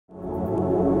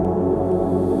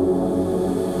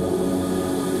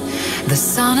The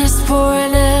sun is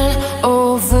pouring in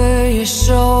over your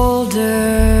shoulder,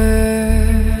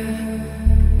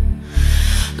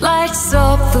 lights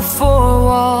up the four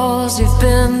walls you've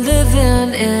been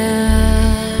living in.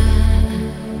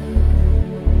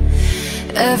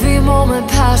 Every moment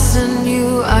passing,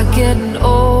 you are getting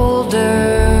older.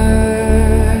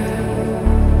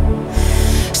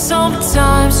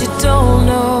 Sometimes you don't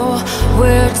know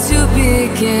where to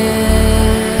begin,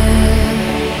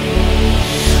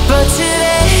 but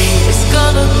today is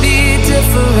gonna be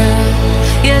different.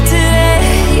 Yeah, today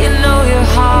you know your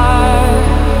heart